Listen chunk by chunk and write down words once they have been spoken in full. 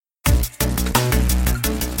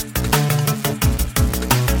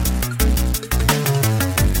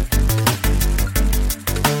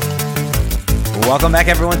Welcome back,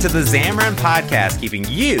 everyone, to the Xamarin Podcast, keeping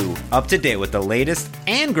you up to date with the latest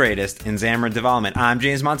and greatest in Xamarin development. I'm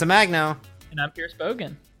James Montemagno. And I'm Pierce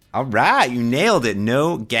Bogan. All right, you nailed it.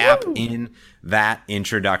 No gap in that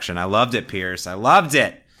introduction. I loved it, Pierce. I loved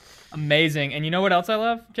it. Amazing. And you know what else I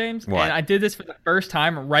love, James? What? And I did this for the first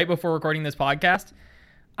time right before recording this podcast.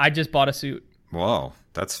 I just bought a suit. Whoa,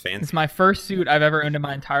 that's fancy. It's my first suit I've ever owned in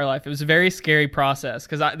my entire life. It was a very scary process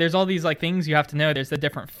because there's all these things you have to know. There's the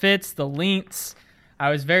different fits, the lengths. I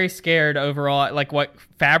was very scared overall. Like, what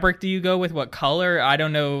fabric do you go with? What color? I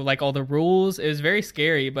don't know, all the rules. It was very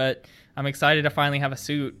scary, but I'm excited to finally have a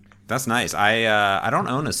suit. That's nice. I don't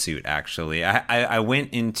own a suit, actually. I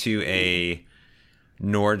went into a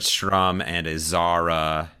Nordstrom and a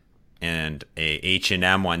Zara and a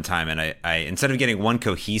H&M one time, and I instead of getting one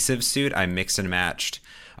cohesive suit, I mixed and matched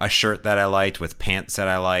a shirt that I liked with pants that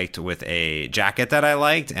I liked with a jacket that I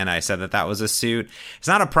liked, and I said that was a suit. It's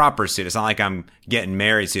not a proper suit. It's not like I'm getting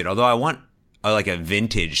married suit, although I want a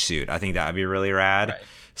vintage suit. I think that would be really rad. Right.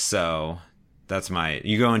 So that's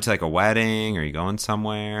you going to a wedding, or you going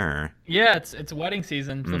somewhere? Or? Yeah, it's wedding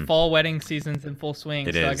season. The fall wedding season's in full swing.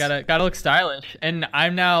 It so is. I gotta look stylish. And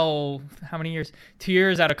I'm now, how many years? 2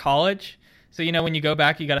 years out of college. So when you go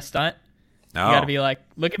back, you gotta stunt. Oh. You gotta be like,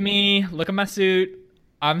 look at me, look at my suit,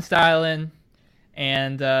 I'm styling.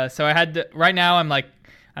 And so I had to, right now I'm I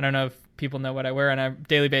don't know if people know what I wear on a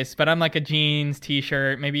daily basis, but I'm a jeans,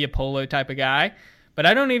 t-shirt, maybe a polo type of guy. But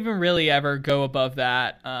I don't even really ever go above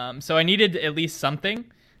that. So I needed at least something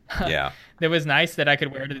Yeah. that was nice that I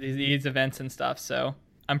could wear to these events and stuff. So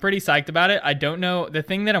I'm pretty psyched about it. I don't know. The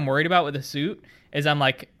thing that I'm worried about with the suit is I'm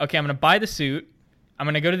okay, I'm going to buy the suit. I'm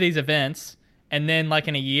going to go to these events. And then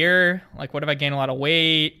in a year, what if I gain a lot of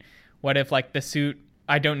weight? What if the suit,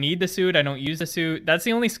 I don't need the suit. I don't use the suit. That's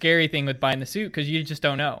the only scary thing with buying the suit, because you just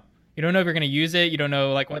don't know. You don't know if you're going to use it. You don't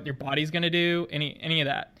know what your body's going to do, any of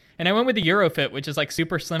that. And I went with the Eurofit, which is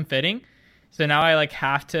super slim fitting. So now I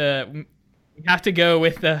have to go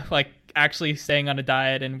with the actually staying on a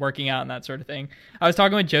diet and working out and that sort of thing. I was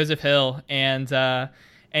talking with Joseph Hill, and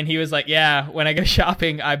he was like, yeah, when I go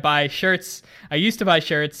shopping, I buy shirts. I used to buy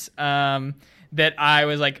shirts that I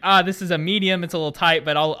was this is a medium, it's a little tight,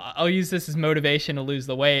 but I'll use this as motivation to lose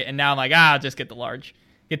the weight. And now I'm I'll just get the large,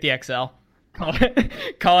 get the XL, call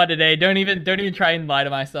it a day. Don't even try and lie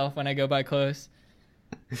to myself when I go buy clothes.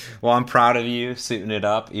 Well, I'm proud of you suiting it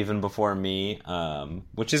up even before me,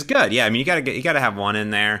 which is good. Yeah, I mean, you gotta have one in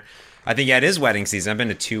there. I think it is wedding season. I've been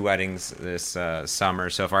to 2 weddings this summer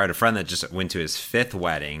so far. I had a friend that just went to his 5th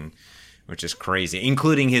wedding, which is crazy,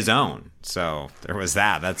 including his own. So there was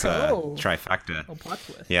that. That's a trifecta. Oh, plot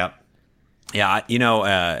twist. Yep. Yeah,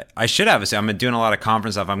 I should have. I'm doing a lot of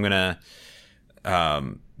conference stuff. I'm gonna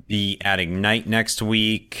be at Ignite next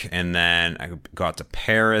week, and then I go out to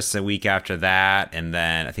Paris a week after that, and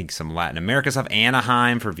then I think some Latin America stuff,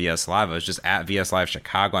 Anaheim for VS Live. I was just at VS Live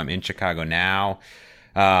Chicago. I'm in Chicago now.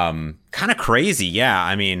 Kind of crazy. Yeah,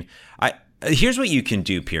 I mean, here's what you can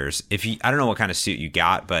do, Pierce. I don't know what kind of suit you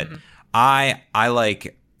got, but I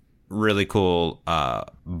like really cool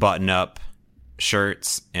button up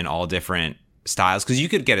shirts in all different styles, because you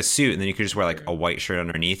could get a suit and then you could just wear a white shirt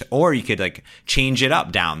underneath, or you could change it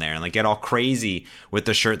up down there and get all crazy with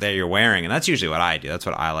the shirt that you're wearing. And that's usually what I do. That's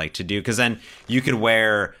what I like to do, because then you could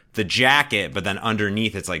wear the jacket, but then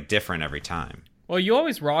underneath it's different every time. Well, you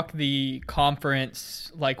always rock the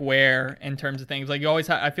conference wear in terms of things. You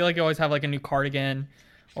always I feel like you always have a new cardigan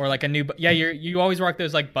or a new, you always rock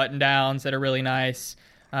those button downs that are really nice.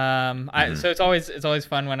 So it's always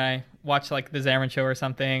fun when I watch the Xamarin show or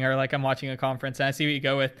something, or I'm watching a conference and I see what you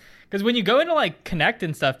go with. Because when you go into Connect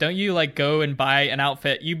and stuff, don't you go and buy an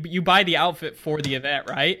outfit? You buy the outfit for the event,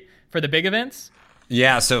 right? For the big events?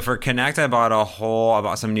 Yeah, so for Connect, I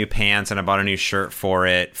bought some new pants, and I bought a new shirt for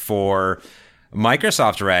it. For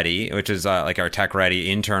Microsoft Ready, which is our Tech Ready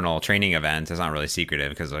internal training event. It's not really secretive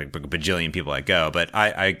because a bajillion people that go, but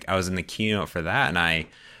I was in the keynote for that, and I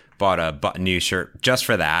bought a new shirt just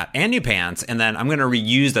for that, and new pants, and then I'm going to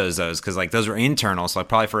reuse those because those were internal, so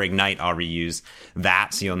probably for Ignite I'll reuse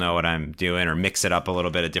that, so you'll know what I'm doing, or mix it up a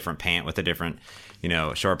little bit, a different pant with a different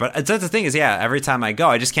short. But that's the thing is, every time I go,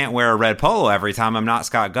 I just can't wear a red polo every time. I'm not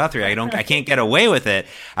Scott Guthrie. I can't get away with it.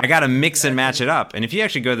 I got to mix and match it up. And if you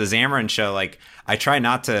actually go to the Xamarin show, I try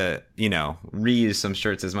not to reuse some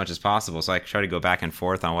shirts as much as possible, so I try to go back and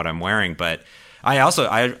forth on what I'm wearing. But I also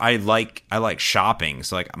I like shopping,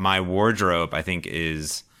 so my wardrobe I think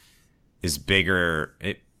is bigger.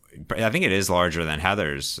 I think it is larger than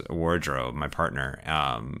Heather's wardrobe, my partner.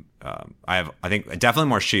 I think definitely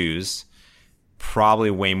more shoes, probably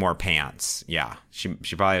way more pants. Yeah, she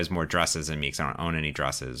probably has more dresses than me because I don't own any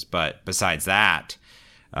dresses. But besides that,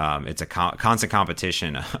 it's a constant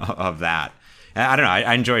competition of that. And I don't know.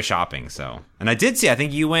 I enjoy shopping. So, and I did see. I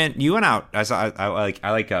think you went out. I saw. I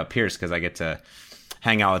like Pierce because I get to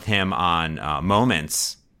hang out with him on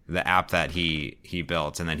Moments, the app that he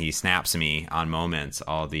built, and then he snaps me on Moments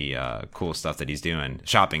all the cool stuff that he's doing.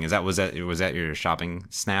 Shopping. Was that your shopping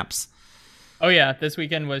snaps? Oh yeah, this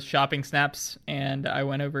weekend was shopping snaps, and I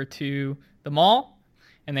went over to the mall,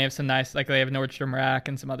 and they have some nice, like they have Nordstrom Rack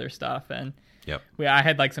and some other stuff, and yep. I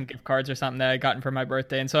had like some gift cards or something that I gotten for my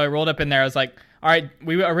birthday, and so I rolled up in there. I was like, all right,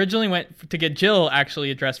 we originally went to get Jill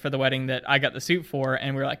actually a dress for the wedding that I got the suit for,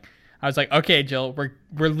 and I was like, okay, Jill,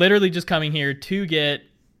 we're literally just coming here to get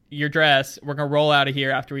your dress. We're gonna roll out of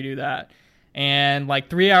here after we do that, and like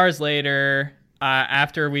 3 hours later,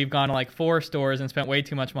 after we've gone to like 4 stores and spent way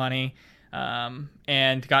too much money.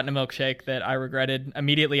 And gotten a milkshake that I regretted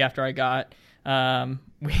immediately after I got.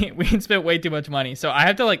 We spent way too much money. So I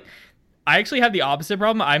have to I actually have the opposite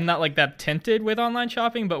problem. I'm not like that tempted with online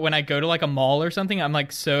shopping, but when I go to like a mall or something, I'm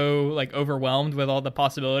like so like overwhelmed with all the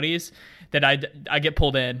possibilities that I get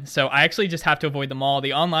pulled in. So I actually just have to avoid the mall.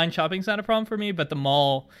 The online shopping's not a problem for me, but the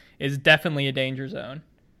mall is definitely a danger zone.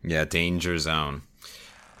 Yeah, danger zone.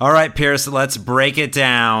 All right, Pierce, let's break it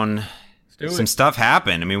down. Some stuff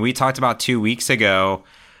happened. I mean, we talked about 2 weeks ago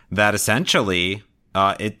that essentially,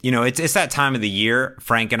 it's that time of the year.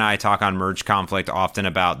 Frank and I talk on Merge Conflict often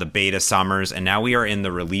about the beta summers, and now we are in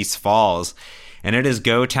the release falls, and it is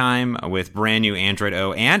go time with brand new Android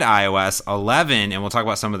O and iOS 11, and we'll talk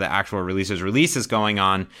about some of the actual releases going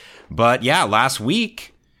on. But yeah, last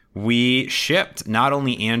week we shipped not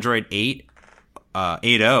only Android 8,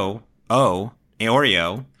 8.0, O,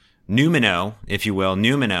 Oreo, Numino, if you will,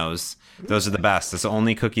 Numinos. Those are the best. That's the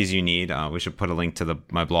only cookies you need. We should put a link to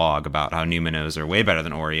my blog about how Numinos are way better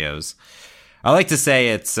than Oreos. I like to say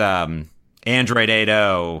it's Android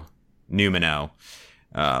 8.0 Numino.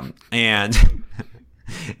 And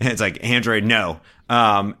it's like Android no.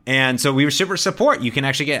 And so we ship support. You can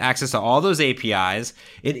actually get access to all those APIs.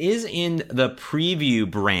 It is in the preview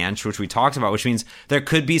branch, which we talked about, which means there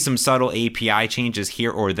could be some subtle API changes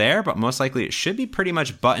here or there, but most likely it should be pretty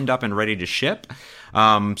much buttoned up and ready to ship.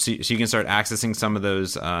 So you can start accessing some of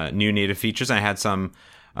those new native features. I had some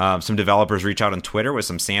developers reach out on Twitter with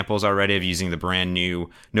some samples already of using the brand new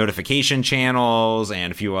notification channels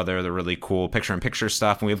and a few other the really cool picture-in-picture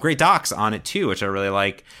stuff. And we have great docs on it too, which I really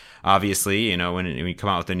like. Obviously, when we come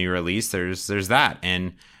out with a new release, there's that.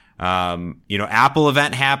 And Apple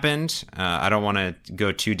event happened. I don't want to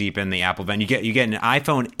go too deep in the Apple event. You get an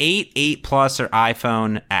iPhone 8, 8 Plus, or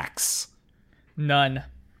iPhone X. None.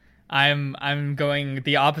 I'm going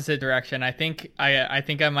the opposite direction. I think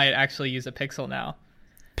I might actually use a Pixel now.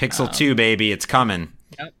 Pixel 2, baby, it's coming.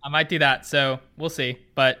 Yep, I might do that. So we'll see.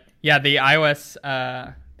 But yeah, the iOS,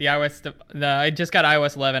 I just got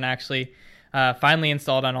iOS 11 actually. Finally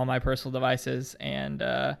installed on all my personal devices, and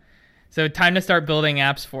so time to start building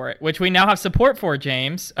apps for it, which we now have support for,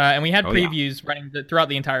 James. And we had previews running throughout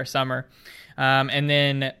the entire summer. And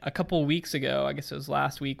then a couple weeks ago, I guess it was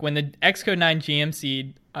last week, when the Xcode 9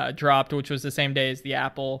 GMC dropped, which was the same day as the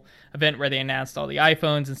Apple event where they announced all the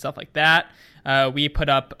iPhones and stuff like that, we put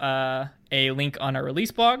up a link on our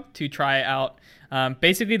release blog to try out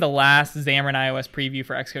basically the last Xamarin iOS preview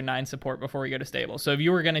for Xcode 9 support before we go to stable. So if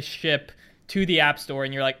you were going to ship to the App Store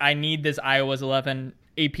and you're like, I need this iOS 11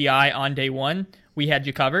 API on day one, we had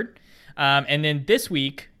you covered. And then this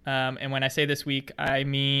week, and when I say this week, I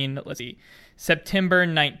mean, let's see, September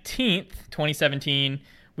 19th, 2017,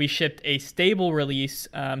 we shipped a stable release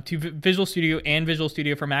to Visual Studio and Visual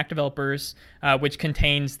Studio for Mac developers, which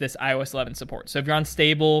contains this iOS 11 support. So if you're on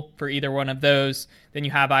stable for either one of those, then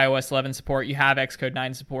you have iOS 11 support, you have Xcode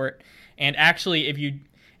 9 support. And actually, if you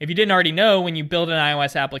didn't already know, when you build an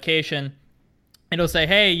iOS application, it'll say,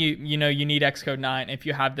 hey, you need Xcode 9 if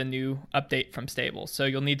you have the new update from stable. So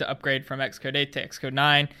you'll need to upgrade from Xcode 8 to Xcode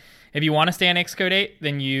 9. If you want to stay on Xcode 8,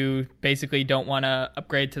 then you basically don't want to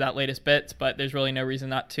upgrade to that latest bits, but there's really no reason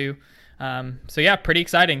not to. So yeah, pretty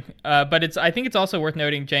exciting. But I think it's also worth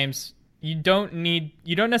noting, James, you don't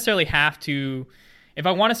necessarily have to. If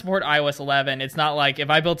I want to support iOS 11, it's not like if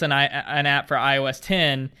I built an app for iOS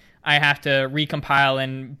 10, I have to recompile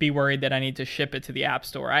and be worried that I need to ship it to the App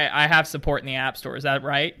Store. I have support in the App Store. Is that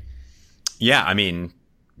right? Yeah, I mean,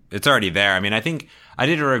 it's already there. I mean, I think I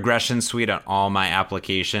did a regression suite on all my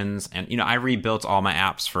applications, and I rebuilt all my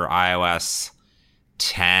apps for iOS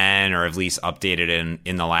 10, or at least updated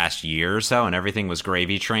in the last year or so, and everything was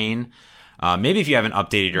gravy train. Maybe if you haven't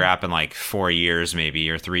updated your app in like 4 years, maybe,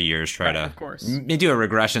 or 3 years, try to of course. do a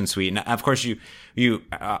regression suite. And of course, you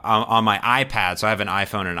on my iPad, so I have an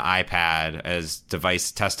iPhone and an iPad as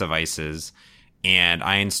test devices, and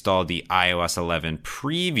I installed the iOS 11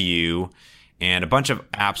 preview, and a bunch of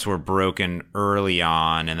apps were broken early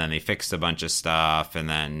on, and then they fixed a bunch of stuff, and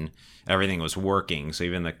then everything was working. So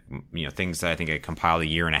even the things that I think I compiled a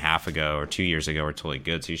year and a half ago or 2 years ago are totally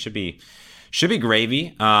good. So you should be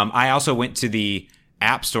gravy. I also went to the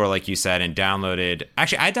App Store, like you said, and downloaded.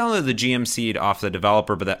 Actually, I downloaded the GM seed off the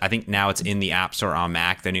developer, but I think now it's in the App Store on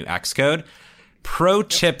Mac, the new Xcode. Pro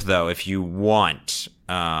tip, though, if you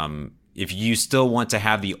still want to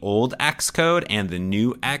have the old Xcode and the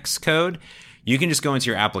new Xcode, you can just go into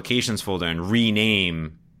your applications folder and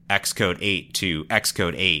rename Xcode 8 to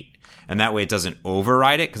Xcode 8. And that way it doesn't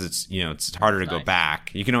override it, because it's harder to go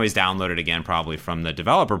back. You can always download it again, probably from the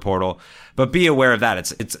developer portal, but be aware of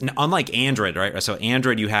that. It's unlike Android, right? So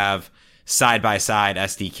Android, you have side-by-side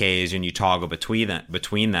SDKs and you toggle between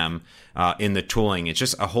them in the tooling. It's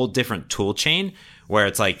just a whole different tool chain where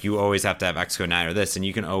it's like you always have to have Xcode 9 or this, and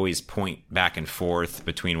you can always point back and forth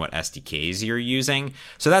between what SDKs you're using.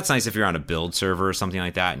 So that's nice if you're on a build server or something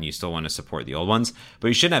like that and you still want to support the old ones. But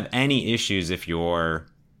you shouldn't have any issues if you're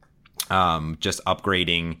just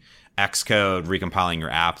upgrading Xcode, recompiling your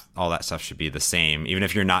app. All that stuff should be the same, even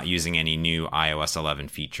if you're not using any new iOS 11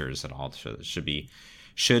 features at all. So it should be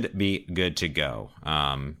good to go.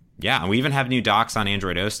 And we even have new docs on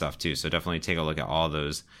Android O stuff too. So definitely take a look at all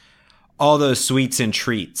those sweets and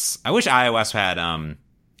treats. I wish iOS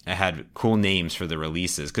had cool names for the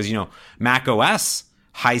releases, because Mac OS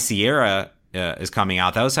High Sierra is coming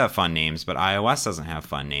out. Those have fun names, but iOS doesn't have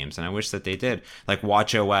fun names, and I wish that they did. Like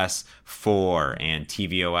WatchOS 4 and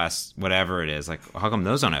tvOS, whatever it is. Like, how come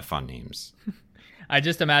those don't have fun names? I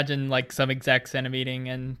just imagine like some execs in a meeting,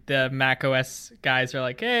 and the Mac OS guys are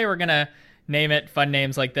like, "Hey, we're gonna name it fun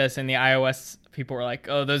names like this," and the iOS people were like,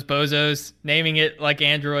 "Oh, those bozos naming it like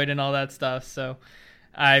Android and all that stuff." So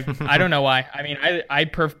I don't know why. I mean,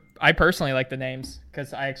 I personally like the names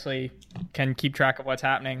because I actually can keep track of what's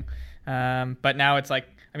happening. But now it's like,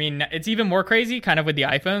 I mean, it's even more crazy kind of with the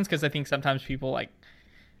iPhones, because I think sometimes people like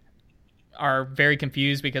are very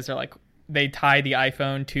confused because they're like, they tie the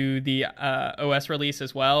iPhone to the OS release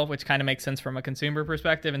as well, which kind of makes sense from a consumer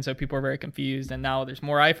perspective. And so people are very confused, and now there's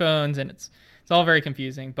more iPhones, and it's all very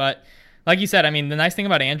confusing. But like you said, I mean, the nice thing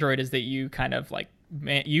about Android is that you kind of like,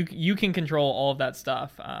 you can control all of that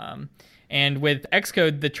stuff. And with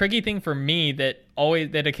Xcode, the tricky thing for me that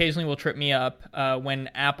occasionally will trip me up when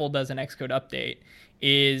Apple does an Xcode update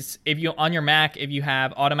is if you on your Mac, if you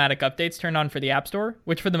have automatic updates turned on for the App Store,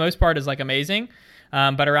 which for the most part is like amazing,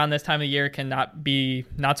 but around this time of year can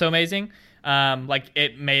not so amazing. Like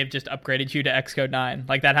it may have just upgraded you to Xcode 9.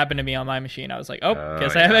 Like that happened to me on my machine. I was like,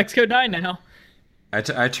 guess I have Xcode 9 now.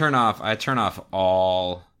 I turn off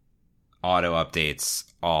all auto updates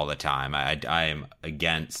all the time. I am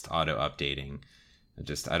against auto updating.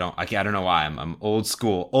 I don't know why. I'm old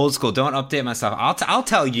school. Don't update my stuff. I'll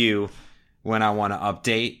tell you when I want to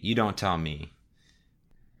update. You don't tell me.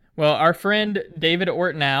 Well, our friend David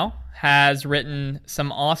Ortnow has written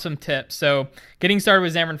some awesome tips. So getting started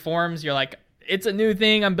with Xamarin.Forms, you're like, it's a new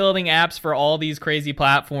thing. I'm building apps for all these crazy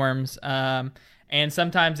platforms. And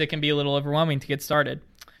sometimes it can be a little overwhelming to get started.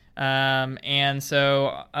 And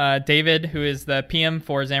so David, who is the PM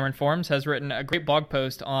for Xamarin.Forms, has written a great blog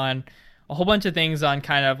post on a whole bunch of things on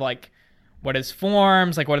kind of like what is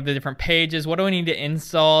forms, like what are the different pages, what do I need to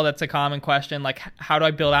install? That's a common question. Like how do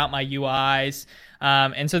I build out my UIs?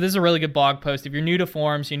 And so this is a really good blog post. If you're new to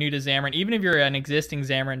Forms, you're new to Xamarin, even if you're an existing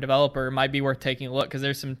Xamarin developer, it might be worth taking a look, because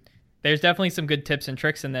there's definitely some good tips and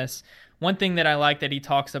tricks in this. One thing that I like that he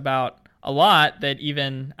talks about a lot that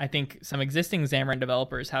even I think some existing Xamarin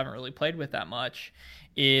developers haven't really played with that much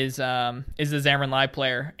is the Xamarin Live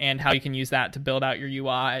Player, and how you can use that to build out your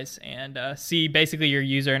UIs and see basically your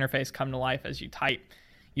user interface come to life as you type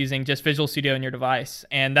using just Visual Studio in your device.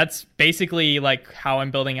 And that's basically like how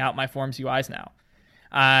I'm building out my Forms UIs now.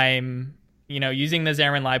 I'm using the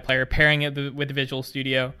Xamarin Live Player, pairing it with Visual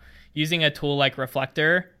Studio, using a tool like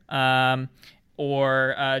Reflector,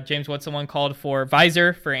 or James, what's the one called for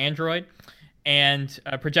Visor for Android, and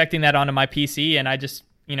projecting that onto my PC, and I just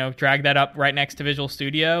drag that up right next to Visual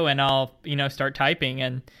Studio, and I'll start typing,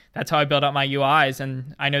 and that's how I build out my UIs.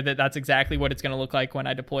 And I know that that's exactly what it's going to look like when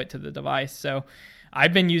I deploy it to the device. So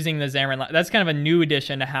I've been using the Xamarin. That's kind of a new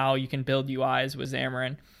addition to how you can build UIs with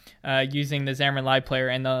Xamarin, using the Xamarin Live Player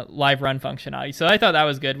and the Live Run functionality. So I thought that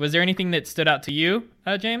was good. Was there anything that stood out to you,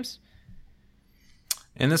 James?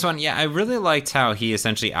 In this one, yeah, I really liked how he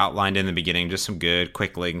essentially outlined in the beginning just some good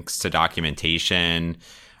quick links to documentation,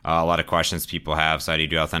 a lot of questions people have. So how do you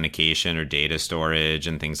do authentication or data storage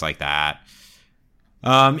and things like that?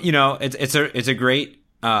 It's a great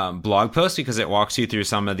blog post because it walks you through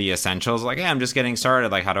some of the essentials. Like, hey, I'm just getting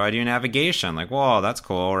started. Like, how do I do navigation? Like, whoa, that's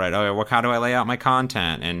cool, right? Oh, how do I lay out my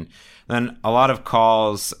content? And then a lot of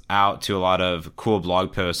calls out to a lot of cool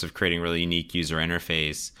blog posts of creating really unique user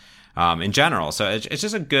interface. In general. So it's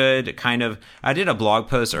just a good kind of, I did a blog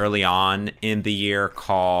post early on in the year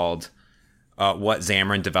called What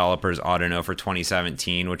Xamarin Developers Ought to Know for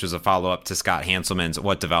 2017, which was a follow-up to Scott Hanselman's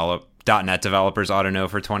 .NET Developers Ought to Know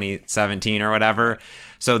for 2017 or whatever.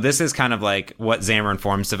 So this is kind of like what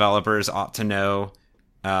Xamarin.Forms developers ought to know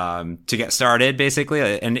to get started, basically.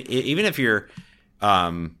 And even if you're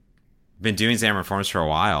been doing Xamarin.Forms for a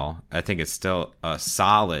while, I think it's still a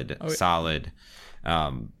solid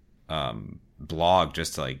blog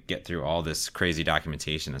just to like get through all this crazy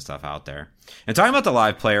documentation and stuff out there. And talking about the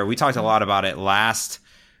live player, we talked a lot about it last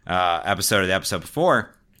episode or the episode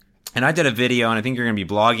before, and I did a video, and I think you're going to be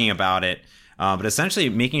blogging about it. But essentially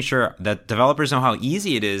making sure that developers know how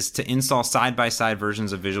easy it is to install side-by-side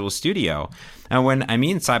versions of Visual Studio. And when I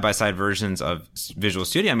mean side-by-side versions of Visual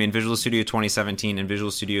Studio, I mean Visual Studio 2017 and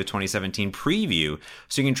Visual Studio 2017 Preview.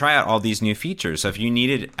 So you can try out all these new features. So if you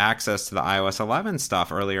needed access to the iOS 11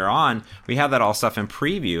 stuff earlier on, we have that all stuff in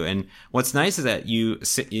Preview. And what's nice is that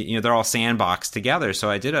they're all sandboxed together.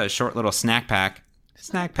 So I did a short little snack pack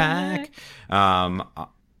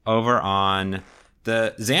over on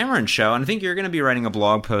the Xamarin Show, and I think you're going to be writing a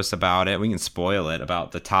blog post about it. We can spoil it,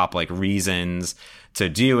 about the top like reasons to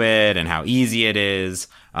do it and how easy it is,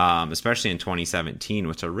 especially in 2017,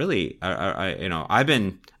 which are really,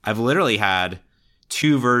 I've literally had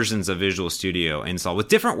 2 versions of Visual Studio installed with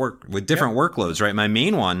different workloads. Right, my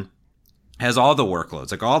main one has all the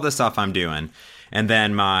workloads, like all the stuff I'm doing. And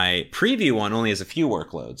then my preview one only has a few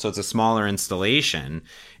workloads. So it's a smaller installation,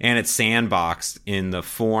 and it's sandboxed in the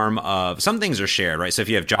form of, some things are shared, right? So if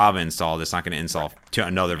you have Java installed, it's not going to install to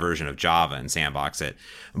another version of Java and sandbox it.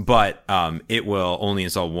 But it will only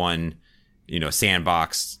install one,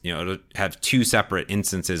 sandbox. It'll have 2 separate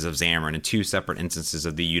instances of Xamarin and 2 separate instances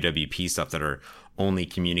of the UWP stuff that are only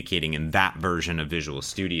communicating in that version of Visual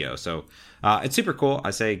Studio. So it's super cool.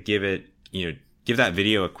 I say give that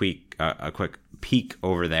video a quick peek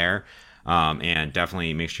over there, and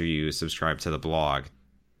definitely make sure you subscribe to the blog.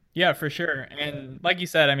 Yeah, for sure. And like you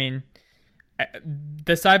said, I mean,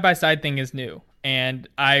 the side-by-side thing is new, and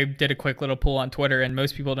I did a quick little poll on Twitter, and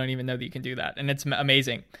most people don't even know that you can do that, and it's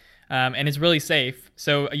amazing, and it's really safe.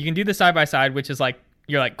 So you can do the side-by-side, which is like,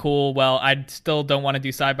 you're like, cool, well, I still don't want to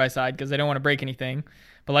do side-by-side because I don't want to break anything,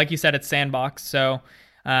 but like you said, it's sandbox. So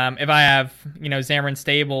if I have, Xamarin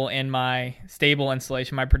Stable in my stable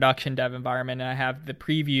installation, my production dev environment, and I have the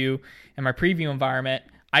preview in my preview environment,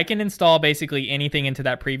 I can install basically anything into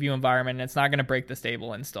that preview environment, and it's not going to break the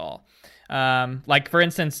stable install. Like for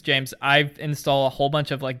instance, James, I've installed a whole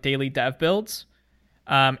bunch of like daily dev builds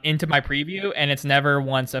into my preview, and it's never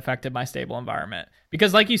once affected my stable environment.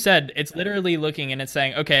 Because like you said, it's literally looking and it's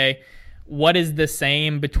saying, okay, what is the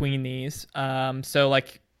same between these? So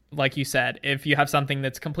like you said, if you have something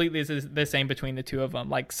that's completely the same between the two of them,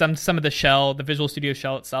 like some of the shell, the Visual Studio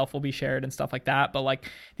shell itself will be shared and stuff like that. But like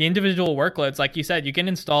the individual workloads, like you said, you can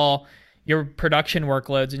install your production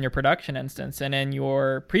workloads in your production instance, and in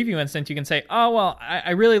your preview instance, you can say, oh, well,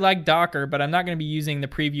 I really like Docker, but I'm not going to be using the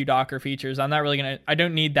preview Docker features. I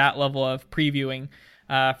don't need that level of previewing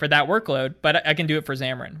for that workload, but I can do it for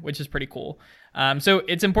Xamarin, which is pretty cool. So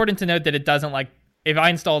it's important to note that it doesn't like, if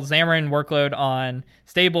I install Xamarin workload on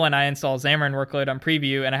stable and I install Xamarin workload on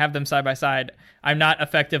preview and I have them side by side, I'm not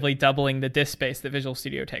effectively doubling the disk space that Visual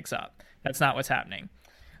Studio takes up. That's not what's happening.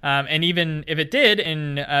 And even if it did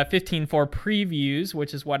in 15.4 previews,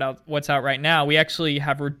 which is what's out right now, we actually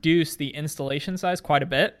have reduced the installation size quite a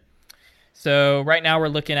bit. So right now we're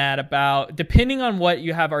looking at about, depending on what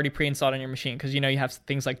you have already pre-installed on your machine, because you have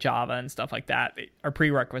things like Java and stuff like that are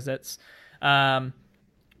prerequisites.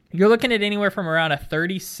 You're looking at anywhere from around a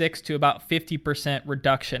 36 to about 50%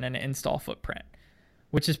 reduction in install footprint,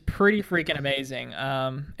 which is pretty freaking amazing.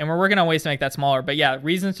 And we're working on ways to make that smaller. But yeah,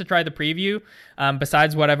 reasons to try the preview,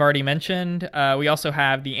 besides what I've already mentioned, we also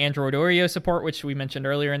have the Android Oreo support, which we mentioned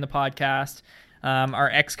earlier in the podcast.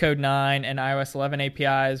 Our Xcode 9 and iOS 11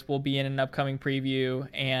 APIs will be in an upcoming preview.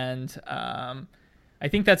 And I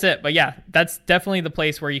think that's it. But yeah, that's definitely the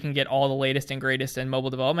place where you can get all the latest and greatest in mobile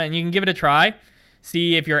development. And you can give it a try.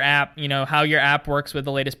 See if your app, how your app works with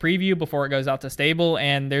the latest preview before it goes out to stable,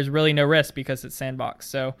 and there's really no risk because it's sandbox.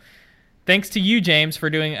 So thanks to you, James, for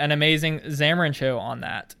doing an amazing Xamarin show on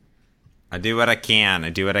that. I do what I can.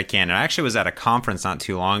 And I actually was at a conference not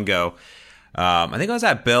too long ago. I think I was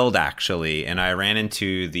at Build, actually, and I ran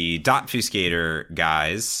into the Dotfuscator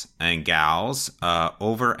guys and gals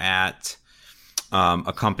over at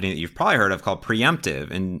a company that you've probably heard of called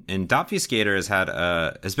Preemptive. And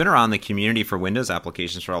Dotfuscator has been around the community for Windows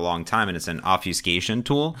applications for a long time, and it's an obfuscation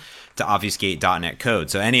tool to obfuscate .NET code.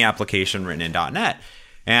 So any application written in .NET.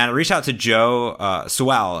 And I reached out to Joe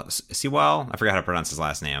Sewell. I forgot how to pronounce his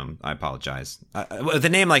last name. I apologize. With a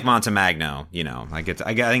name like Montemagno, I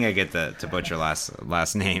think I get to butcher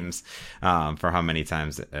last names for how many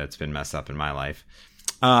times it's been messed up in my life.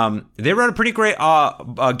 They wrote a pretty great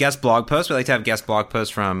guest blog post. We like to have guest blog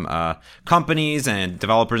posts from companies and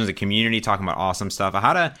developers in the community talking about awesome stuff.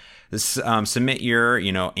 How to submit your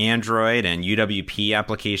Android and UWP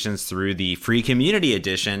applications through the free community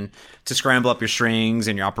edition to scramble up your strings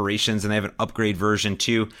and your operations, and they have an upgrade version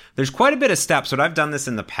too. There's quite a bit of steps, but I've done this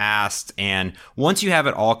in the past, and once you have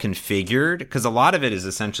it all configured, because a lot of it is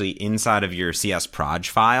essentially inside of your CS proj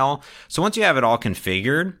file, so once you have it all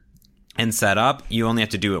configured and set up, you only have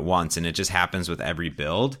to do it once, and it just happens with every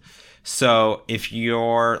build. So if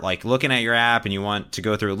you're like looking at your app and you want to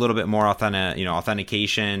go through a little bit more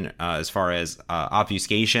authentication as far as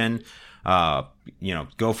obfuscation,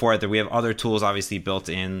 go for it. We have other tools obviously built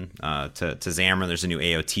in to Xamarin. There's a new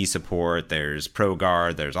AOT support. There's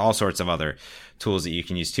ProGuard. There's all sorts of other tools that you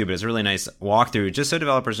can use too. But it's a really nice walkthrough just so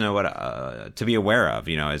developers know what to be aware of,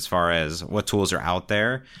 as far as what tools are out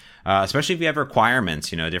there. Especially if you have requirements,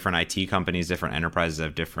 different IT companies, different enterprises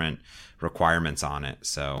have different requirements on it.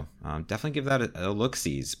 So definitely give that a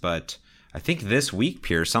look-sees. But I think this week,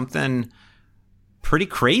 Pierre, something pretty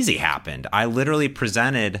crazy happened. I literally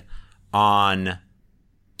presented on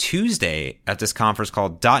Tuesday at this conference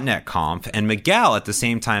called .NET Conf, and Miguel at the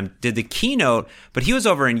same time did the keynote, but he was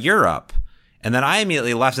over in Europe. And then I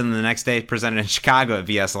immediately left, and the next day presented in Chicago at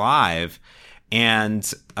VS Live. And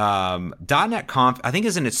 .NET Conf, I think,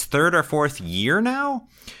 is in its third or fourth year now,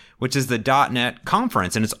 which is the .NET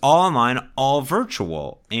conference. And it's all online, all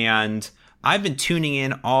virtual. And I've been tuning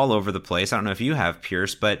in all over the place. I don't know if you have,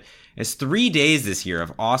 Pierce, but it's 3 days this year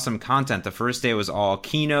of awesome content. The first day was all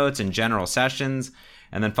keynotes and general sessions,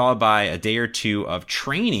 and then followed by a day or two of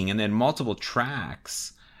training, and then multiple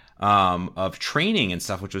tracks of training and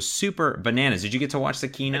stuff, which was super bananas. Did you get to watch the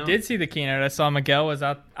keynote? I did see the keynote. I saw Miguel was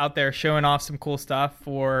out there showing off some cool stuff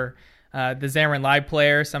for the Xamarin Live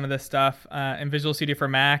Player, some of the stuff in Visual Studio for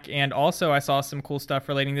Mac, and also I saw some cool stuff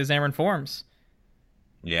relating to Xamarin.Forms.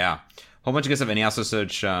 Yeah. Whole bunch of good stuff. And he also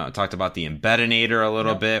talked about the Embeddinator a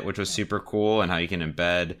little bit, which was super cool, and how you can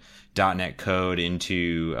embed .NET code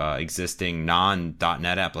into existing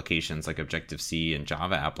non-.NET applications like Objective-C and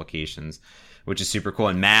Java applications, which is super cool.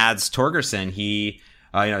 And Mads Torgerson, he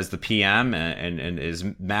is the PM and is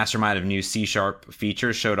mastermind of new C#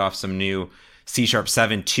 features, showed off some new C#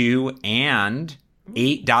 7.2 and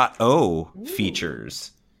 8.0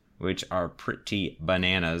 features, which are pretty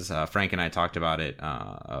bananas. Frank and I talked about it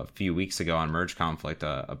a few weeks ago on Merge Conflict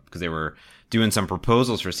because they were doing some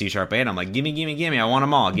proposals for C# 8. I'm like, gimme, I want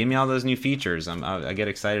them all. Give me all those new features. I get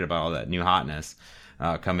excited about all that new hotness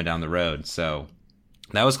coming down the road. So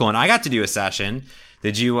that was cool. And I got to do a session.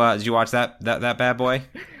 Did you watch that bad boy?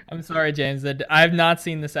 I'm sorry, James. I have not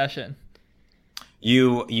seen the session.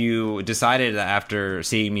 You decided that after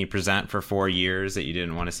seeing me present for 4 years that you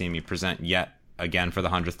didn't want to see me present yet again for the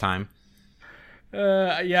 100th time?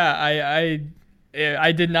 Yeah,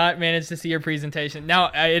 I did not manage to see your presentation.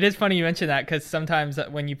 Now, it is funny you mention that, because sometimes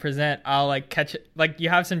when you present, I'll catch it. You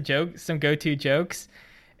have some go-to jokes.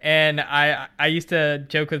 And I used to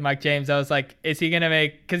joke with Mike James. I was like, is he going to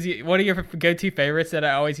make, because what are your go-to favorites that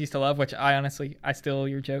I always used to love, which I steal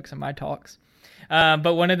your jokes in my talks.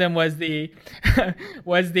 But one of them was I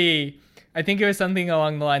think it was something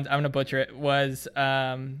along the lines, I'm going to butcher it, was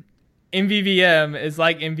MVVM is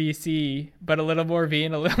like MVC, but a little more V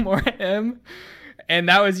and a little more M. And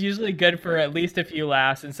that was usually good for at least a few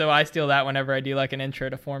laughs. And so I steal that whenever I do an intro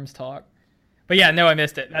to Forms talk. But yeah, no, I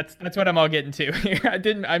missed it. That's what I'm all getting to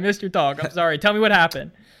here. I missed your talk. I'm sorry. Tell me what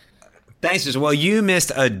happened. Thanks. Well, you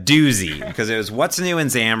missed a doozy because it was what's new in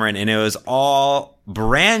Xamarin, and it was all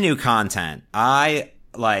brand new content. I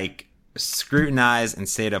scrutinized and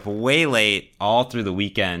stayed up way late all through the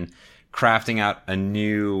weekend crafting out a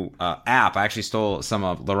new app. I actually stole some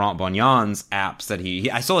of Laurent Bognon's apps that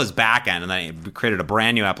I stole his backend, and then I created a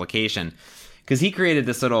brand new application. because he created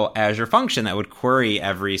this little Azure function that would query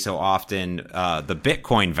every so often the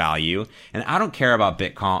Bitcoin value. And I don't care about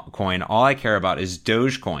Bitcoin. All I care about is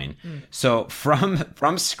Dogecoin. So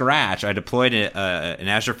from scratch, I deployed an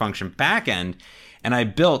Azure function backend, and I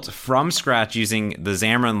built from scratch using the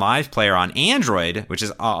Xamarin Live Player on Android, which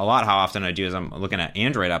is a lot how often I do as I'm looking at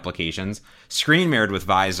Android applications, screen mirrored with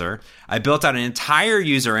Visor. I built out an entire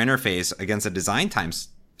user interface against a design time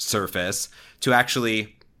surface to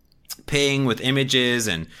actually ping with images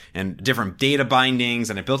and different data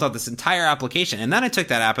bindings. And I built out this entire application. And then I took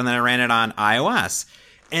that app and then I ran it on iOS.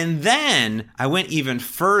 And then I went even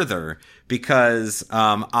further because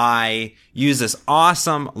I used this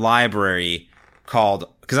awesome library because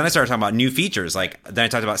then I started talking about new features. Like then I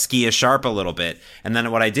talked about Skia Sharp a little bit. And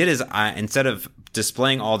then what I did is instead of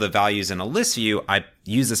displaying all the values in a list view, I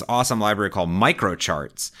used this awesome library called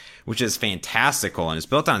microcharts, which is fantastical. And it's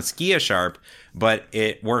built on Skia Sharp, but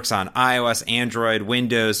it works on iOS, Android,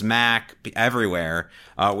 Windows, Mac, everywhere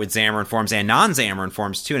with Xamarin.Forms and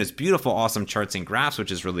non-Xamarin.Forms too. And it's beautiful, awesome charts and graphs,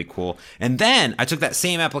 which is really cool. And then I took that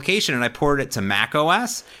same application and I ported it to Mac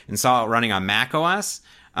OS and saw it running on Mac OS.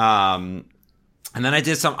 And then I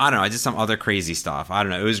did some other crazy stuff. I don't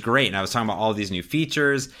know. It was great. And I was talking about all these new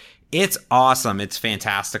features. It's awesome. It's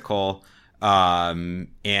fantastical. And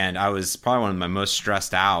I was probably one of my most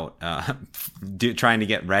stressed out trying to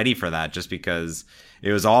get ready for that just because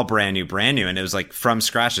it was all brand new. And it was like from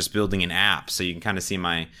scratch, just building an app. So you can kind of see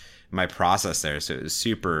my process there. So it was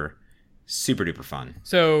super, super duper fun.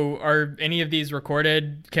 So are any of these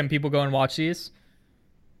recorded? Can people go and watch these?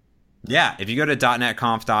 Yeah. If you go to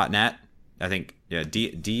 .netconf.net, I think, .net,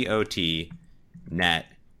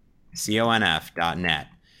 conf.net.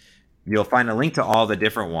 You'll find a link to all the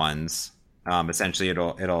different ones. Essentially,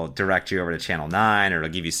 it'll direct you over to channel 9, or it'll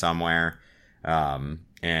give you somewhere.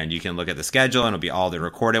 And you can look at the schedule, and it'll be all the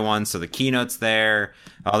recorded ones. So the keynote's there,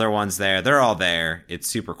 other ones there. They're all there. It's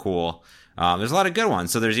super cool. There's a lot of good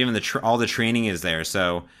ones. So there's even all the training is there.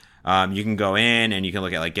 So you can go in and you can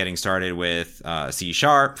look at like getting started with C#,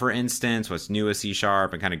 for instance, what's new with C#,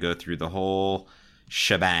 and kind of go through the whole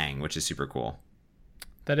shebang, which is super cool.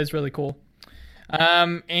 That is really cool.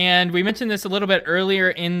 And we mentioned this a little bit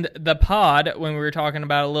earlier in the pod when we were talking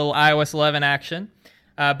about a little iOS 11 action.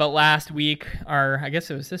 But last week, or I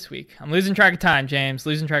guess it was this week, I'm losing track of time, James,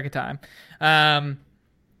 losing track of time.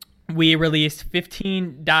 We released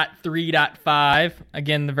 15.3.5.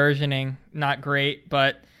 Again, the versioning, not great,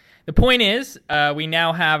 but the point is, we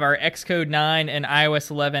now have our Xcode 9 and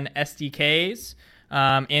iOS 11 SDKs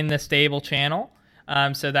in the stable channel.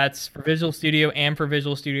 So that's for Visual Studio and for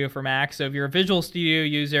Visual Studio for Mac. So if you're a Visual Studio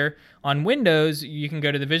user on Windows, you can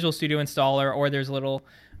go to the Visual Studio installer, or there's a little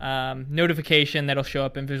notification that'll show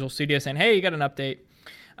up in Visual Studio saying, hey, you got an update.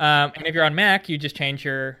 And if you're on Mac, you just change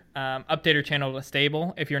your updater channel to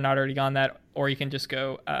stable if you're not already on that, or you can just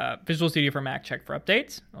go Visual Studio for Mac, check for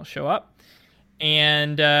updates. It'll show up.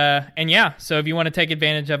 And yeah, so if you want to take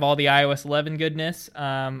advantage of all the iOS 11 goodness,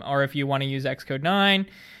 or if you want to use Xcode 9,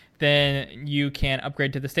 then you can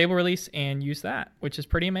upgrade to the stable release and use that, which is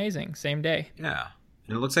pretty amazing. Same day. Yeah.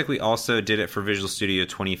 And it looks like we also did it for Visual Studio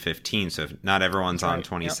 2015. So if not everyone's on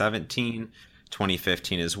 2017, yep.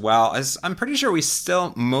 2015 as well. As I'm pretty sure we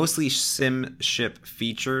still mostly sim ship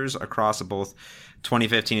features across both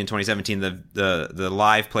 2015 and 2017. The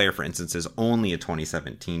live player, for instance, is only a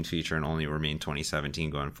 2017 feature and only remain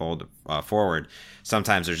 2017 going forward.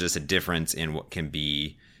 Sometimes there's just a difference in what can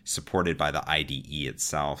be supported by the IDE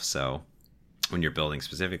itself. So when you're building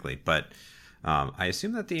specifically, but I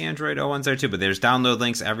assume that the Android one's there too. But there's download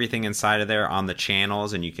links, everything inside of there on the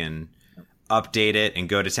channels, and you can update it and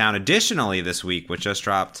go to town. Additionally, this week, which just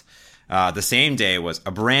dropped the same day, was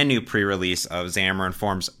a brand new pre-release of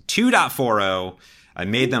Xamarin.Forms 2.40. I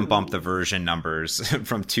made them bump the version numbers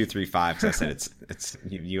from 2.3.5 because I said it's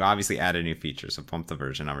you obviously added new features, so bump the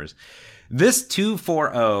version numbers. This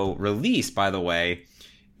 2.4.0 release, by the way,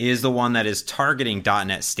 is the one that is targeting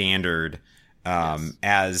 .NET Standard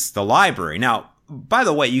as the library. Now, by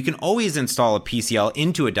the way, you can always install a PCL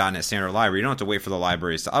into a .NET Standard library. You don't have to wait for the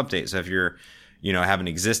libraries to update. So if you're, have an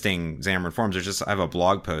existing Xamarin.Forms, I have a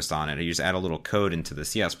blog post on it. You just add a little code into the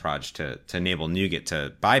CS project to enable NuGet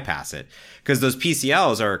to bypass it, because those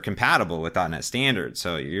PCLs are compatible with .NET Standard.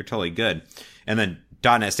 So you're totally good. And then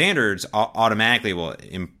 .NET Standards automatically will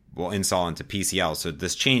install into PCL. So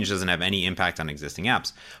this change doesn't have any impact on existing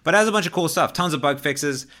apps, but it has a bunch of cool stuff. Tons of bug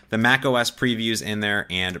fixes, the Mac OS previews in there,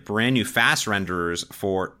 and brand new fast renderers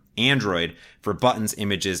for Android for buttons,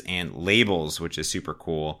 images, and labels, which is super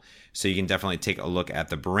cool. So you can definitely take a look at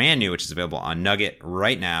the brand new, which is available on Nugget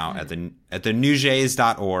right now at the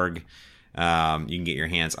newjays.org. you can get your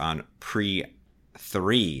hands on Pre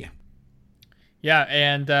 3. Yeah,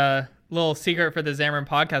 and little secret for the Xamarin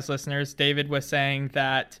podcast listeners, David was saying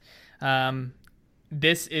that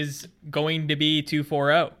this is going to be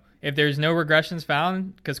 2.4.0. If there's no regressions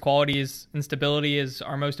found, because quality and stability is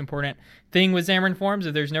our most important thing with Xamarin.Forms,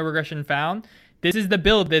 if there's no regression found, this is the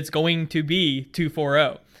build that's going to be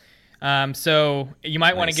 2.4.0. So you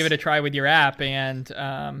might want to give it a try with your app and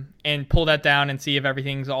pull that down and see if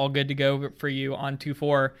everything's all good to go for you on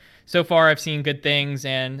 2.4. So far, I've seen good things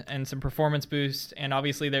and some performance boosts. And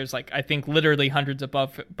obviously, there's I think literally hundreds of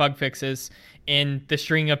bug fixes in the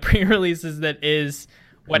string of pre-releases that is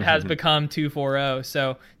what has become 2.4.0.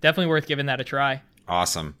 So definitely worth giving that a try.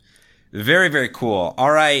 Awesome. Very, very cool.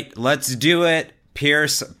 All right, let's do it.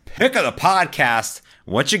 Pierce, pick of the podcast.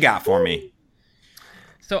 What you got for me?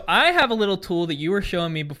 So I have a little tool that you were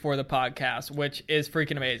showing me before the podcast, which is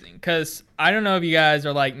freaking amazing. Because I don't know if you guys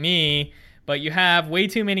are like me, but you have way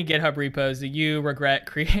too many GitHub repos that you regret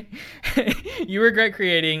creating.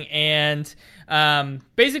 And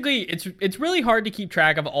basically, it's really hard to keep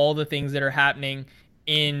track of all the things that are happening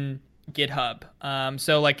in GitHub.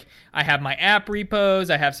 So I have my app repos,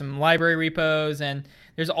 I have some library repos, and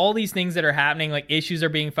there's all these things that are happening. Issues are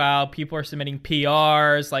being filed, people are submitting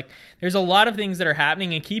PRs. There's a lot of things that are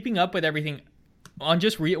happening, and keeping up with everything on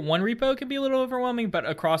just one repo can be a little overwhelming, but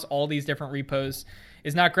across all these different repos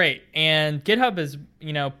is not great. And GitHub has,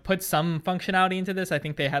 put some functionality into this. I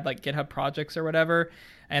think they had GitHub projects or whatever,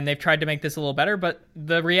 and they've tried to make this a little better. But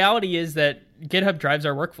the reality is that GitHub drives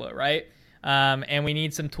our workflow, right? And we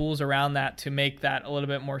need some tools around that to make that a little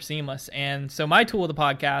bit more seamless. And so my tool of the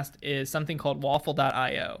podcast is something called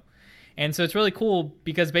waffle.io. And so it's really cool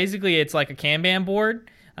because basically it's like a Kanban board.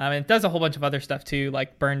 And it does a whole bunch of other stuff too,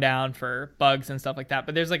 like burn down for bugs and stuff like that.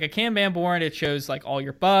 But there's a Kanban board. It shows all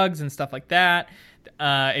your bugs and stuff like that.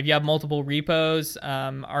 If you have multiple repos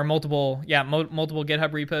or multiple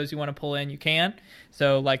GitHub repos you want to pull in, you can.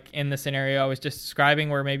 So in the scenario I was just describing,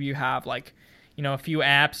 where maybe you have a few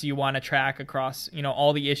apps you want to track across,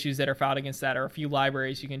 all the issues that are filed against that, or a few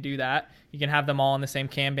libraries, you can do that. You can have them all on the same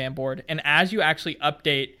Kanban board. And as you actually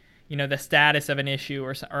update, the status of an issue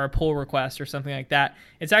or a pull request or something like that,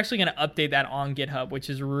 it's actually going to update that on GitHub, which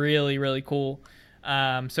is really, really cool.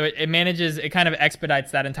 So it kind of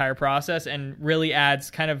expedites that entire process and really adds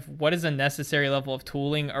kind of what is a necessary level of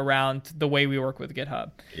tooling around the way we work with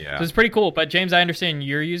GitHub. Yeah. So it's pretty cool. But James, I understand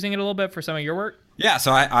you're using it a little bit for some of your work. Yeah,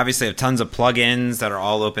 so I obviously have tons of plugins that are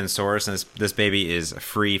all open source, and this baby is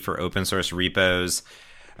free for open source repos.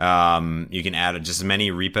 You can add just as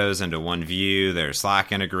many repos into one view. There's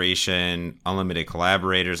Slack integration, unlimited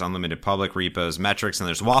collaborators, unlimited public repos, metrics, and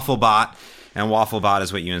there's WaffleBot. And WaffleBot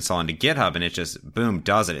is what you install into GitHub, and it just, boom,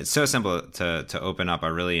 does it. It's so simple to open up. I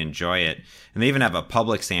really enjoy it. And they even have a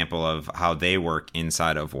public sample of how they work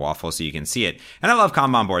inside of Waffle so you can see it. And I love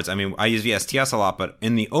Kanban boards. I mean, I use VSTS a lot, but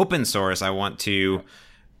in the open source, I want to,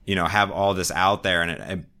 have all this out there, and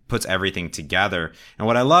it puts everything together. And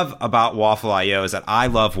what I love about Waffle.io is that I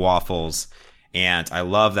love waffles, and I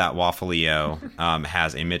love that Waffle.io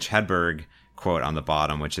has a Mitch Hedberg quote on the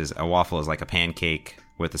bottom, which is, a waffle is like a pancake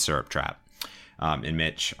with a syrup trap. And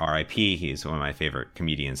Mitch, R.I.P., he's one of my favorite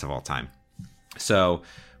comedians of all time. So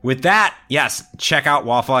with that, yes, check out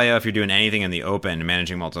Waffle.io if you're doing anything in the open,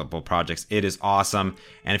 managing multiple projects. It is awesome.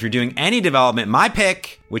 And if you're doing any development, my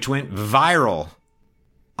pick, which went viral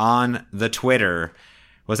on the Twitter,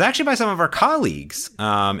 was actually by some of our colleagues.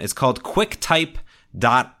 It's called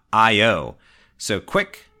QuickType.io. So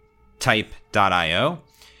QuickType.io.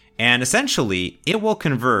 And essentially, it will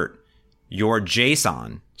convert your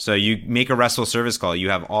JSON. So you make a RESTful service call. You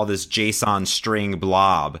have all this JSON string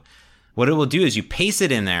blob. What it will do is you paste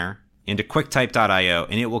it in there into QuickType.io,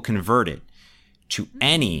 and it will convert it to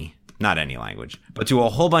not any language, but to a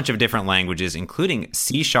whole bunch of different languages, including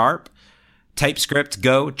C#, TypeScript,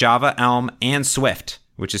 Go, Java, Elm, and Swift,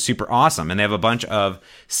 which is super awesome. And they have a bunch of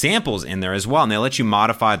samples in there as well. And they let you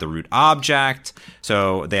modify the root object.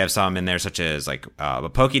 So they have some in there such as a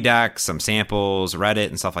Pokédex, some samples, Reddit,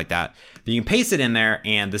 and stuff like that. But you can paste it in there,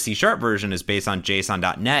 and the C# version is based on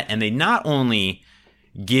JSON.NET. And they not only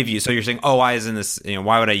give you, so you're saying, oh, why isn't this,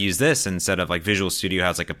 why would I use this instead of Visual Studio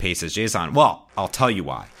has a paste as JSON? Well, I'll tell you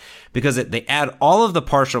why. Because they add all of the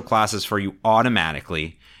partial classes for you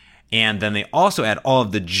automatically. And then they also add all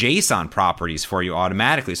of the JSON properties for you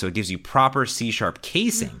automatically. So it gives you proper C#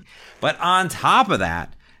 casing. But on top of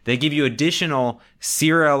that, they give you additional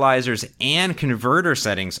serializers and converter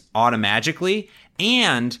settings automatically.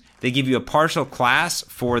 And they give you a partial class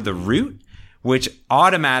for the root, which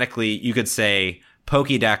automatically, you could say,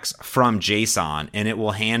 Pokédex from JSON, and it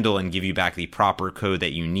will handle and give you back the proper code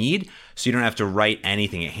that you need. So you don't have to write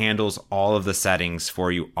anything. It handles all of the settings for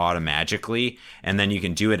you automatically, and then you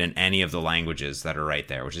can do it in any of the languages that are right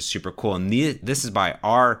there, which is super cool. And this is by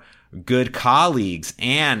our good colleagues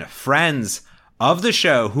and friends of the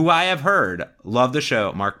show, who I have heard love the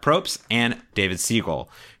show, Mark Probst and David Siegel,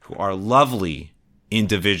 who are lovely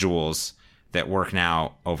individuals that work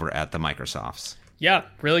now over at the Microsofts. Yeah,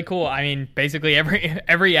 really cool. I mean, basically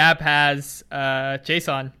every app has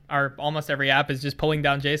JSON, or almost every app is just pulling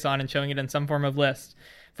down JSON and showing it in some form of list,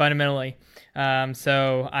 fundamentally.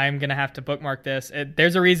 So I'm going to have to bookmark this.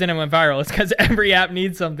 There's a reason it went viral. It's because every app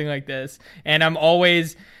needs something like this. And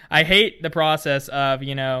I hate the process of,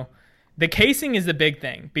 the casing is the big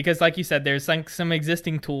thing, because like you said, there's like some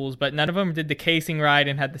existing tools, but none of them did the casing right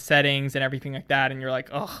and had the settings and everything like that. And you're like,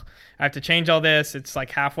 oh, I have to change all this. It's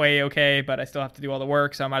like halfway okay, but I still have to do all the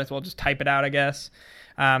work. So I might as well just type it out, I guess.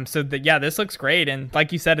 This looks great. And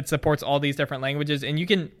like you said, it supports all these different languages. And you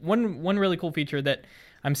can, one really cool feature that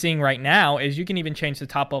I'm seeing right now is you can even change the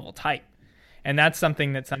top level type. And that's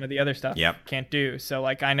something that some of the other stuff can't do. So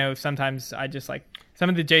like, I know sometimes I just like, some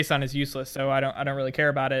of the JSON is useless. So I don't really care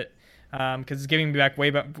about it. Because it's giving me back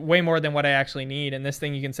way more than what I actually need. And this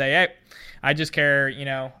thing, you can say, hey, I just care,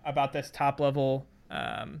 about this top level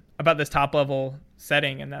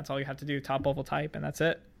setting, and that's all you have to do, top level type, and that's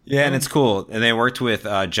it. Yeah, and it's cool. And they worked with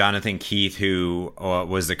Jonathan Keith, who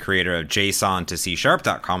was the creator of JSON to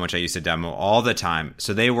C#.com, which I used to demo all the time.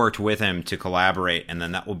 So they worked with him to collaborate, and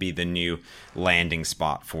then that will be the new landing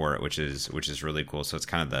spot for it, which is really cool. So it's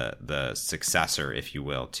kind of the successor, if you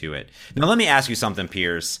will, to it. Now, let me ask you something,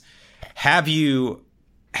 Pierce. Have you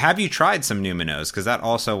tried some Numinos? Because that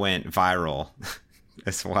also went viral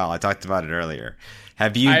as well. I talked about it earlier.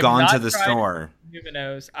 Have you gone to the store?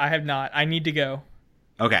 Numinos. I have not. I need to go.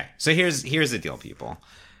 Okay, so here's the deal, people.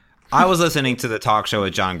 I was listening to the talk show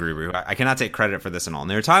with John Gruber, who I cannot take credit for this and all. And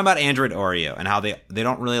they were talking about Android Oreo and how they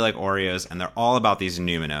don't really like Oreos, and they're all about these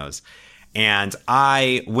Numinos. And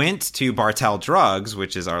I went to Bartell Drugs,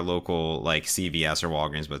 which is our local like CVS or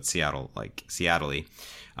Walgreens, but Seattle-y.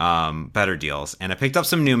 Better deals, and I picked up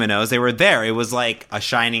some Numinos. They were there. It was like a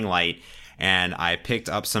shining light, and I picked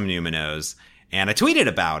up some Numinos, and I tweeted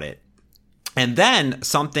about it. And then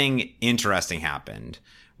something interesting happened.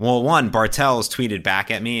 Well, one, Bartell's tweeted back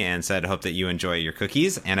at me and said, hope that you enjoy your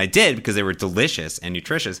cookies. And I did, because they were delicious and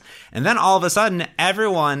nutritious. And then all of a sudden,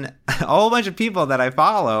 everyone, a whole bunch of people that I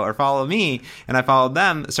follow or follow me, and I followed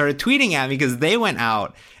them, started tweeting at me because they went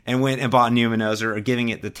out and went and bought Numinos or giving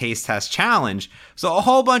it the taste test challenge. So a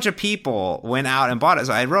whole bunch of people went out and bought it.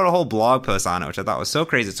 So I wrote a whole blog post on it, which I thought was so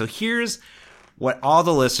crazy. So here's what all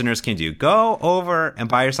the listeners can do. Go over and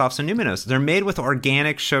buy yourself some Numinos. They're made with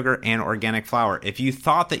organic sugar and organic flour. If you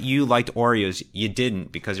thought that you liked Oreos, you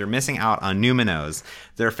didn't, because you're missing out on Numinos.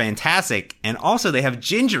 They're fantastic. And also they have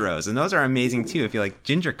Gingeros, and those are amazing too if you like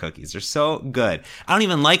ginger cookies. They're so good. I don't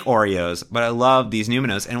even like Oreos, but I love these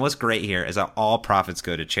Numinos. And what's great here is that all profits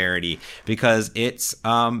go to charity, because it's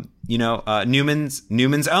Newman's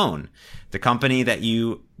Own, the company that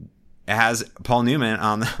has Paul Newman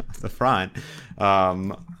on the front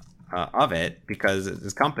of it, because it's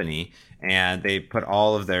his company, and they put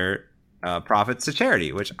all of their profits to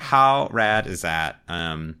charity, which, how rad is that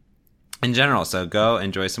in general? So go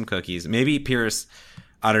enjoy some cookies. Maybe, Pierce,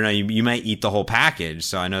 I don't know, you might eat the whole package.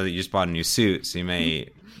 So I know that you just bought a new suit, so you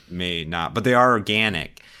may not, but they are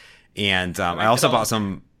organic. And I also bought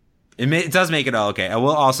some. It does make it all okay. I will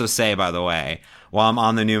also say, by the way, while I'm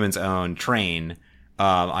on the Newman's Own train,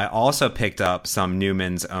 I also picked up some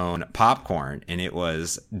Newman's Own popcorn, and it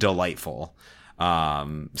was delightful.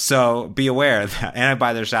 So be aware of that. And I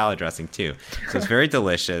buy their salad dressing too. So it's very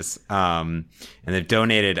delicious. And they've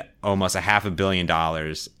donated almost $500 million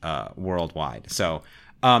worldwide. So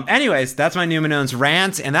anyways, that's my Numinos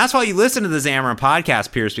rant. And that's why you listen to the Xamarin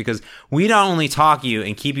podcast, Pierce, because we not only talk you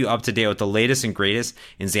and keep you up to date with the latest and greatest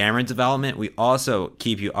in Xamarin development, we also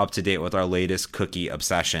keep you up to date with our latest cookie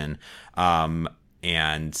obsession.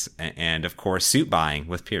 And of course, suit buying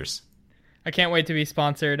with Pierce. I can't wait to be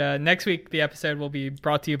sponsored. Next week, the episode will be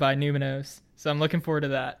brought to you by Numinos, so I'm looking forward to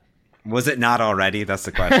that. Was it not already? That's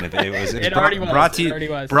the question. It was. It already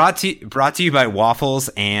was. Brought to you by Waffles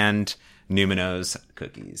and Numinos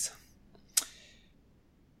cookies.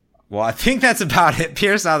 Well, I think that's about it,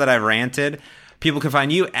 Pierce. Now that I've ranted, people can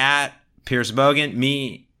find you at Pierce Bogan,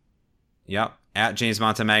 me, at James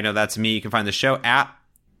Montemagno. That's me. You can find the show at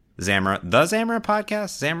Xamarin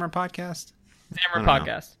Podcast. Xamarin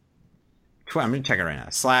Podcast. Cool, I'm going to check it right now.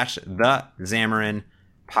 / the Xamarin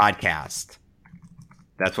Podcast.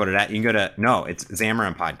 That's what it at. You can go to, no, it's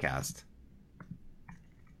Xamarin Podcast.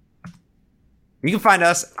 You can find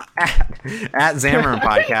us at Xamarin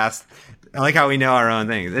Podcast. I like how we know our own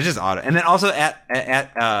things. It's just auto. And then also at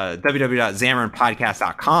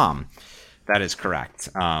www.xamarinpodcast.com. That is correct,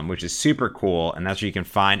 which is super cool. And that's where you can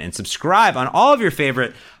find and subscribe on all of your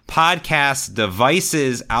favorite podcast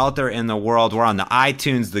devices out there in the world. We're on the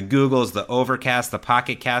iTunes, the Googles, the Overcast, the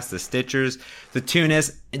Pocket Cast, the Stitchers, the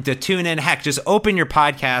TuneIn. Heck, just open your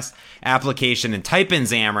podcast application and type in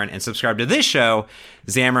Xamarin and subscribe to this show,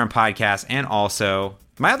 Xamarin Podcast, and also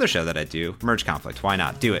my other show that I do, Merge Conflict. Why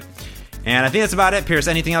not? Do it. And I think that's about it. Pierce,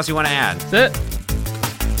 anything else you want to add? That's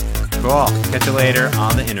it. Cool. Catch you later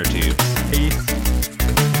on the inner tubes.